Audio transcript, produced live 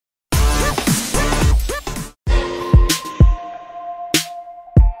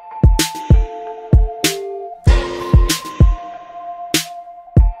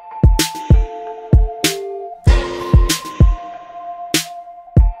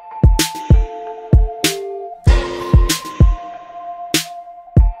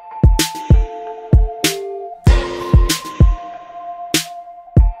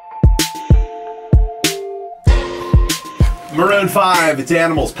Maroon 5, it's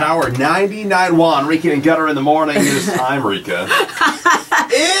Animals, Power 99.1. Reka and Gutter in the morning. It is time, Reka.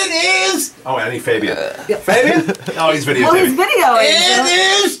 It is... Oh, I need Fabian. Fabian? Oh, he's videotaping. Oh, he's videoing.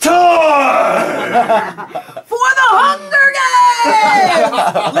 It is time! For the Hunger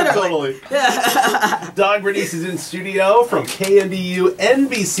Games! Totally. Don Granese is in studio from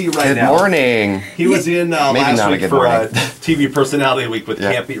KNDU-NBC right now. Good morning. He was in last week for TV Personality Week with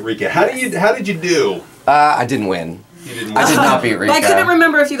Can't Beat Reka. How did you do? I didn't win. You didn't win. I did not beat Reka. I couldn't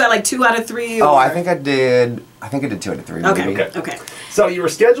remember if you got like 2 out of 3. Or... Oh, I think I did 2 out of 3. Okay. Maybe. Okay. So you were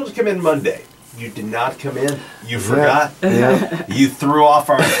scheduled to come in Monday. You did not come in. You forgot. Yeah. You threw off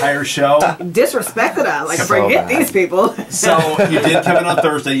our entire show. Disrespected us. Like, So forget bad. these people. So you did come in on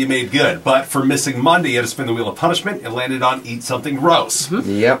Thursday. You made good. But for missing Monday, you had to spin the wheel of punishment. It landed on Eat Something Gross.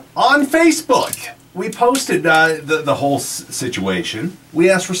 Yep. On Facebook, we posted the whole situation.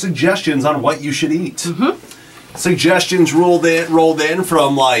 We asked for suggestions on what you should eat. Suggestions rolled in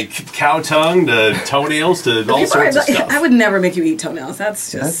from like cow tongue to toenails to all sorts of stuff. I would never make you eat toenails.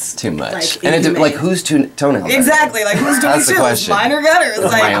 That's too much. Like, and it's like whose toenails? Exactly. Like who's doing That's the question. Mine or Gutters?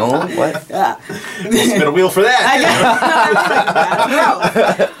 Like, My own? What? Yeah. Spin a wheel for that.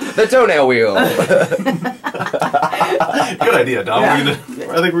 The toenail wheel. Good idea, Don. I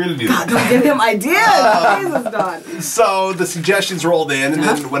think we're gonna do that. Don't give him ideas. Jesus, Don. So the suggestions rolled in, and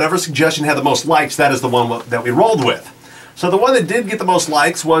then whatever suggestion had the most likes, that is the one that we rolled with. So the one that did get the most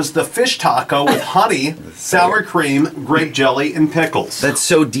likes was the fish taco with honey, sour cream, grape jelly, and pickles. That's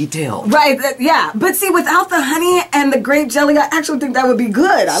so detailed. Right, yeah. But see, without the honey and the grape jelly, I actually think that would be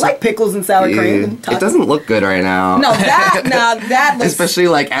good. I like pickles and sour cream. It doesn't look good right now. No, that looks... Especially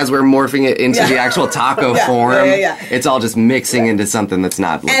like as we're morphing it into the actual taco form. Yeah. It's all just mixing into something that's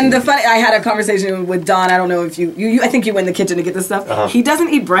not looking And the good. funny, I had a conversation with Don. I don't know if you I think you went in the kitchen to get this stuff. He doesn't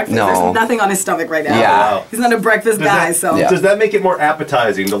eat breakfast. No. There's nothing on his stomach right now. Yeah. He's not a breakfast guy, so... Yeah. Does that make it more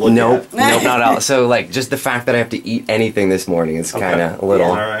appetizing to look Nope, at? nope, not at all. So, like, just the fact that I have to eat anything this morning is kind of a little...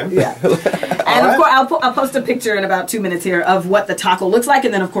 All right. Yeah. And of course, I'll post a picture in about 2 minutes here of what the taco looks like,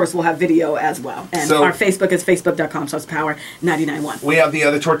 and then of course we'll have video as well. And So- our Facebook is facebook.com/power991. We have the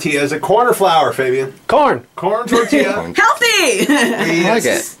other tortillas, a corn or flour, Fabian? Corn. Corn tortilla. Healthy! We like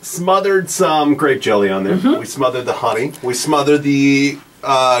it. smothered some grape jelly on there. We smothered the honey. We smothered the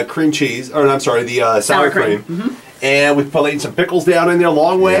cream cheese, or I'm sorry, the sour cream. And we put some pickles down in there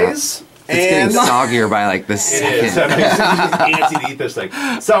long ways. It's And getting soggier by like the it second. is. That makes it antsy to eat this thing.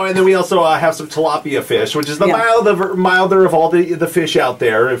 So, and then we also have some tilapia fish, which is the milder of all the fish out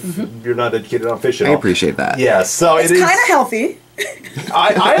there. If you're not educated on fish at I all, appreciate that. Yes, so It's it is kind of healthy.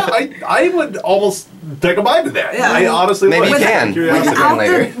 I would almost take a bite of that. Yeah. I honestly Maybe would. you can. Curiosity.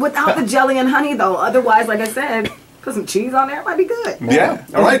 Later. Without the jelly and honey, though. Otherwise, like I said, put some cheese on there. It might be good. Yeah.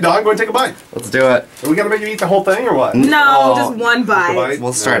 All right, Don, go and take a bite. Let's do it. Are we gonna make you eat the whole thing or what? No, just one bite.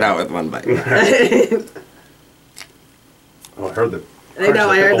 We'll start out with one bite. Oh, I heard the. I know,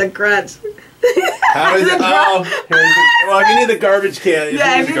 I heard the crunch. How is it? Oh, here's the, well, if you need the garbage can.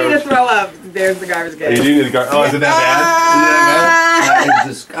 Yeah, if you need to throw up, there's the garbage You can. do need the garbage. Oh, is it that bad? Is it That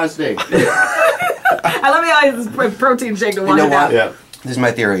is disgusting. I love how I just put protein shake to You wash know it what? out. that bad? This is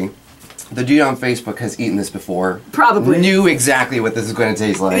my theory. The dude on Facebook has eaten this before. Probably. Knew exactly what this is going to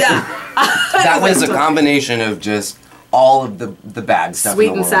taste like. Yeah. That was a combination of just all of the bad stuff. Sweet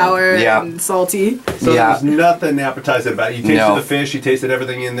in the and world. sour Yeah. and salty. So Yeah. there's nothing appetizing about it. You tasted No. the fish. You tasted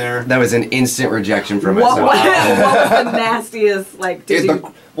everything in there. That was an instant rejection from What, myself. what was the nastiest, like, did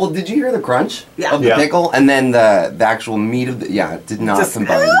you... Well, did you hear the crunch Yeah. of the Yeah. pickle and then the actual meat of the... Yeah, it did not Just,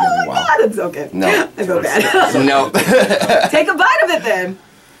 combine oh together my well. God, it's okay. No. I feel bad. No. Take a bite of it then.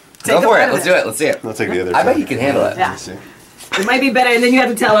 Go for it. Let's do it. Let's see it. Let's take the other. I bet side. you can handle it. Yeah. Let's see. It might be better, and then you have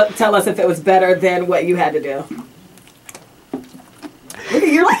to tell us if it was better than what you had to do. Look at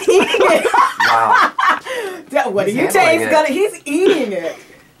you're like eating it. Wow. Yeah, what do He's you handling taste? it. Gonna, he's eating it.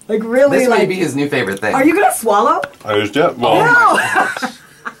 Like really, This like. might be his new favorite thing. Are you gonna swallow? I just did. Well, No.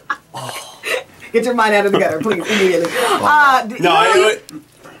 Get your mind out of the gutter, please, immediately. no,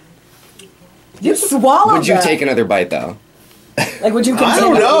 you swallowed. Would you that. take another bite, though? Like, would you? I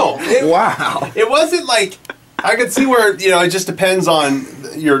Continue? don't know. Wow. It wasn't like I could see where it just depends on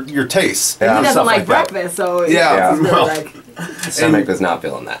your taste. He and doesn't stuff like that. breakfast, so Yeah, it's really well. like. Stomach was not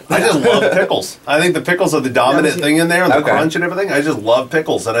feeling that. I just love pickles. I think the pickles are the dominant thing in there, and the Okay. crunch and everything. I just love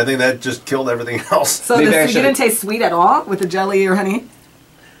pickles, and I think that just killed everything else. So Maybe I you should've- didn't taste sweet at all with the jelly or honey?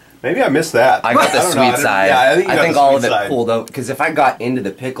 Maybe I missed that. I got the don't know. sweet side. Yeah, I think, you got the all of sweet it side. pulled out because if I got into the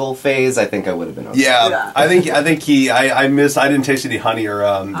pickle phase, I think I would have been okay. Yeah, I think I missed. I didn't taste any honey or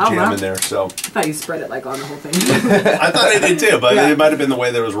jam in there, so I thought you spread it like on the whole thing. I thought I did too, but it might have been the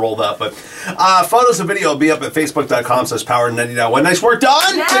way that it was rolled up. But photos and video will be up at facebook.com/power99. Nice work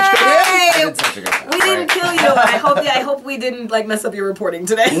done. Yay! I did such a good job, We didn't kill you. I hope we didn't like mess up your reporting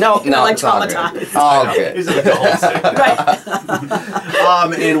today. No, like it's all traumatized. good. All good. He's like a homesick.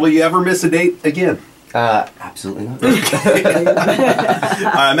 Right. And will you ever miss a date again? Absolutely not.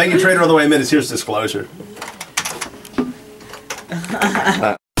 Megan Trader on the way in minutes. Here's disclosure.